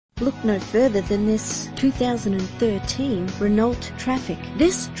Look no further than this 2013 Renault Trafic.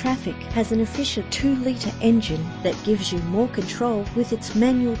 This Trafic has an efficient 2-litre engine that gives you more control with its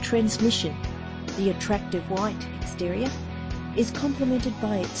manual transmission. The attractive white exterior is complemented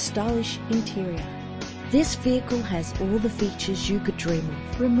by its stylish interior. This vehicle has all the features you could dream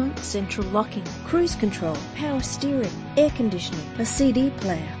of: remote central locking, cruise control, power steering, air conditioning, a CD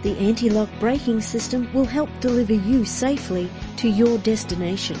player. The anti-lock braking system will help deliver you safely to your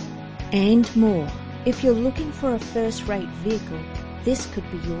destination, and more. If you're looking for a first-rate vehicle, this could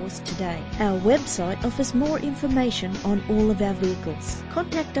be yours today. Our website offers more information on all of our vehicles.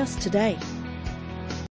 Contact us today.